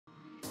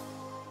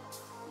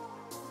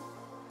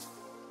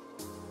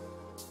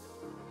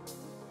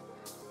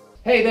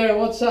Hey there,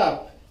 what's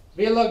up?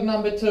 Vlog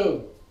number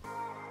 2.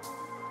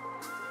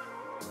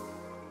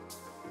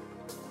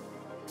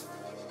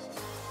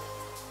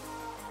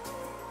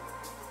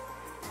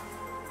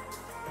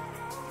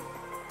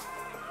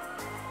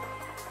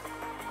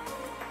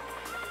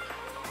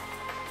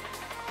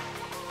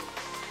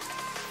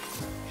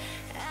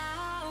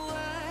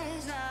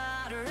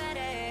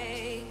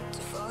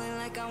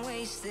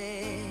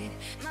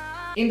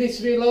 In this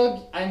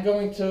vlog I'm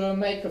going to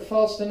make a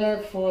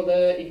fastener for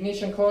the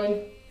ignition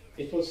coil.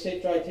 It will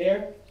sit right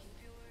here,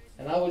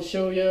 and I will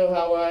show you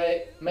how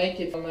I make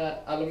it from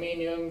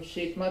aluminium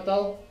sheet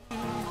metal.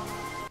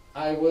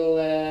 I will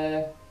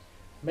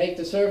make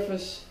the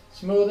surface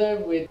smoother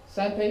with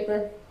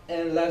sandpaper,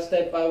 and last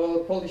step I will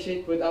polish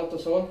it with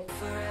autosol.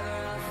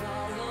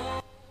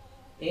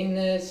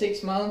 In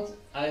 6 months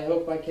I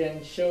hope I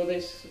can show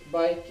this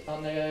bike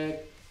on a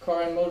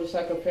car and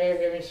motorcycle fair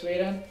here in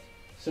Sweden.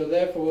 So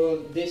therefore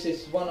this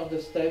is one of the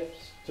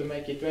steps to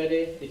make it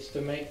ready. It's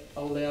to make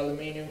all the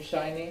aluminium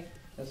shiny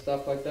and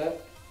stuff like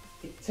that.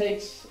 It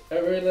takes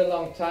a really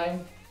long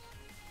time.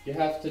 You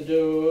have to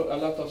do a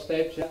lot of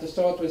steps. You have to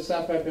start with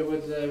sandpaper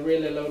with a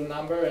really low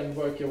number and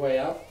work your way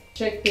up.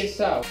 Check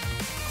this out.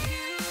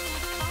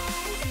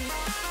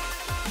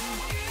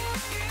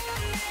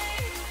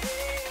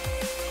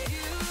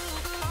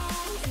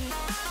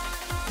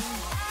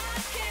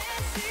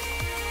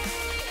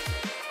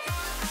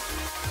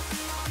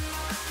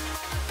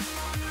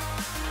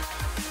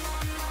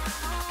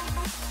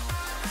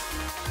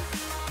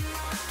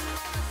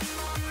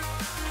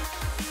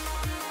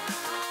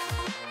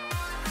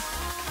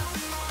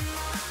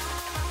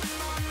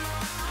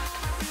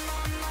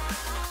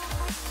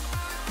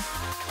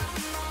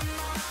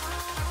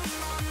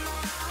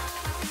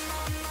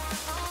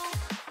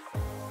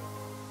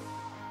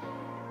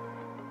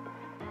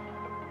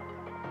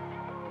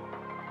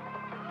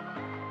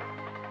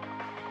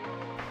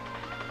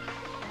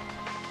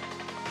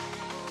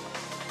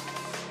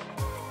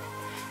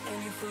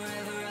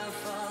 Forever I'll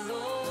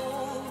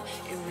follow,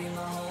 you'll be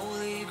my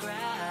holy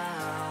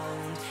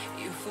ground.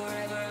 You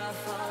forever I'll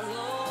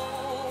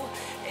follow,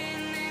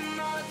 in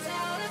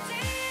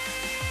immortality.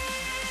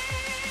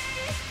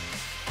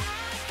 I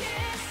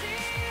can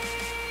see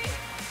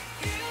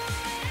you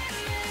and me.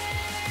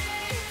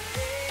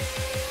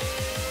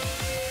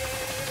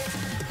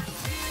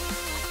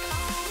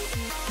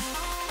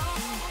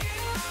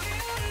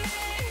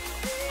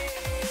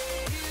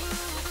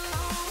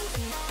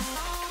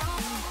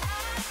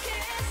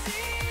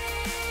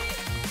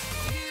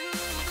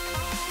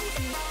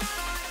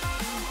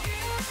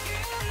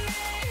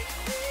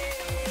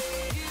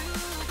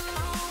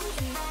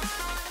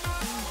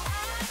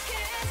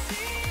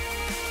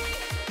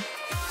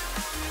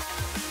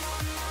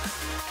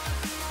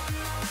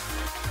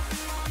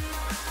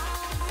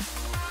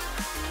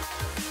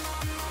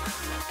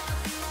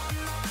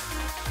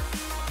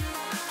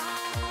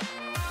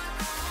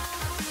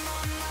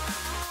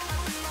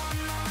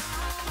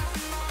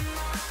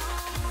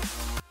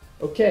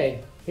 Okay,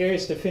 here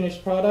is the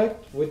finished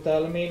product with the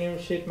aluminium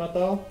sheet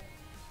metal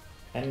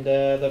and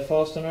the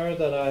fastener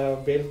that I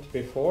have built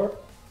before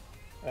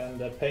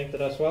and painted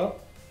as well.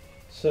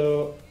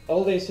 So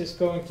all this is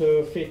going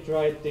to fit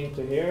right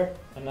into here,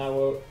 and I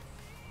will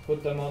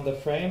put them on the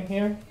frame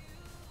here.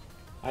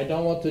 I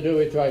don't want to do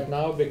it right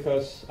now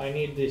because I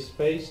need this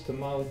space to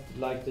mount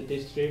like the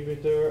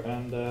distributor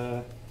and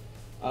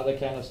other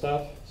kind of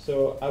stuff.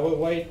 So I will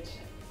wait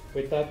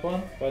with that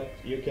one, but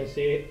you can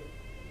see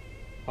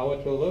how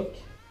it will look.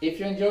 If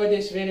you enjoyed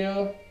this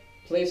video,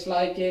 please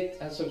like it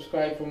and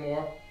subscribe for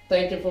more.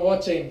 Thank you for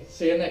watching.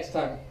 See you next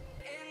time.